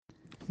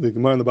the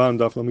Gemara in the bottom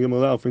daf Lam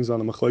Gimel brings on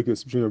a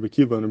machlokes between Rabbi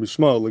Kiva and Rabbi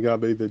Shmuel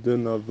legabe the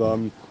din of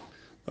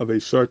a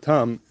shar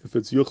tam if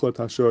it's yuchlat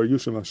hashar or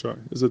yushim hashar.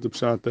 Is it the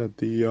pshat that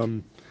the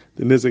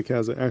ניזק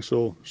has an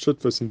actual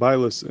shutfus and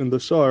bailus in the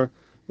shar,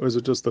 or is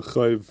it just the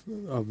chayv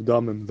of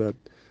damim that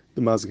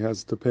the mazik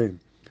has to pay?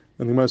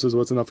 And the Gemara says,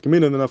 what's an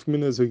nafkamina? And the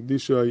nafkamina is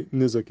akdišo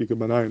ניזק איכא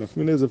b'nayin.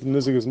 Nafkamina is if the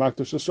ניזק is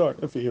makdash the shar.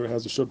 If he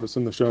has a shutfus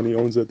in the shar and he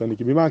owns it, then he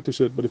can be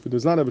makdash it. But if he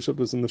does not have a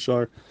shutfus in the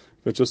shar, if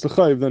it's just a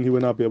chayv, then he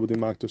would not be able to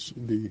makdash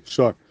the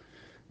shar.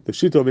 The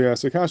shita over here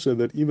asks Akasha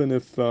that even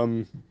if he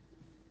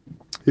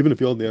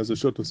only has a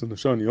shutfus in the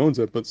shar and he owns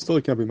it, but still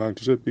he can't be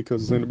makdash it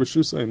because it's in the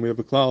bershutto, and we have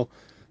a klal,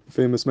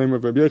 famous member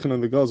of Rabbi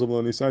Yechon, the Gazal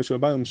Nisai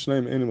Shabayim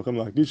Shneim Einu Mechem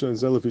L'Hakdisha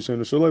Zelef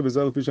Yishenu Shaloi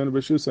Zelef Yishenu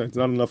Bershutto. It's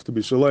not enough to be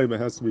Shaloi, but it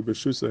has to be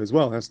Bershutto as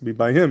well. It has to be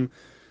by him.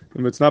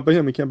 And if it's not by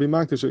him, he can't be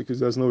Makdash because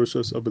there's no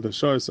Rishus over the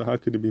Shar. So how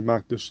could he be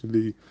Makdash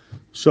the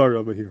Shar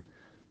over here?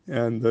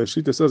 And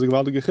Shita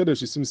says,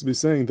 she seems to be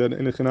saying that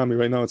in Echanami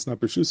right now it's not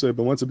Bershutto,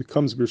 but once it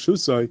becomes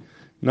Bershutto,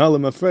 now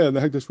Lemafreya, the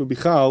Hekdesh will be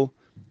Chal,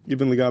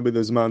 even Legabe the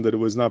Zman that it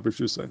was not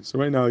Bershutto. So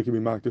right now it can be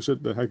Makdash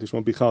it, the Hekdesh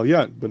won't be Chal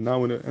yet, but now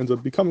when it ends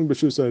up becoming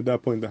Bershutto, at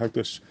that point the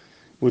Hekdesh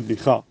would be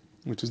Chal,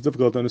 which is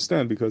difficult to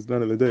understand because at the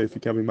end of the day, if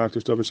you can't be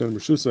Makdash Davar and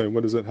Bershutto,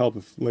 what does it help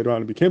if later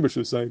on it became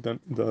Bershutto? Then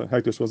the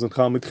Hekdesh wasn't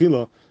Chal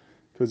Mitchila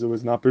because it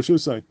was not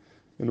Bershutto.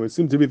 And it would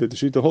seem to be that the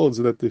Shita holds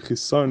that the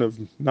Chisarn of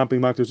not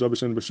being Makdash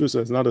Davar and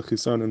Bershutto is not a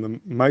Chisarn in the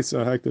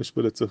Maisa Hekdesh,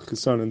 but it's a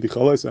Chisarn in the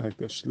Chalaisa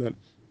Hekdesh. That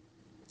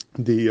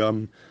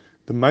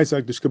the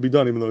Maisa Hekdesh could be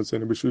done even though it's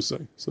in a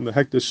Bershutto. So the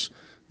Hekdesh,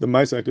 the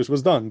Maisa Hekdesh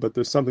was done, but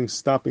there's something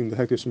stopping the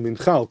Hekdesh from being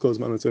Chal, because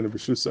man it's in a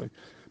Bershutto.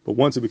 But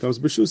once it becomes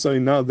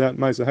Bershutto, now that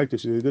Maisa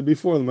Hekdesh that he did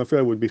before, the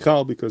Mafreya would be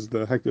Chal because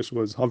the Hekdesh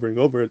was hovering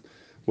over it,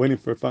 waiting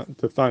to find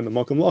the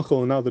Malkam Lachol,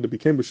 and now that it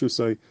became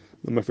Bershutto,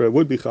 the Mafreya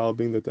would be Chal,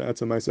 being that the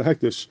Etzem Maisa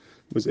Hekdesh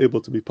was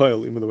able to be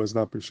Pile, even though it was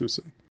not Bershutto.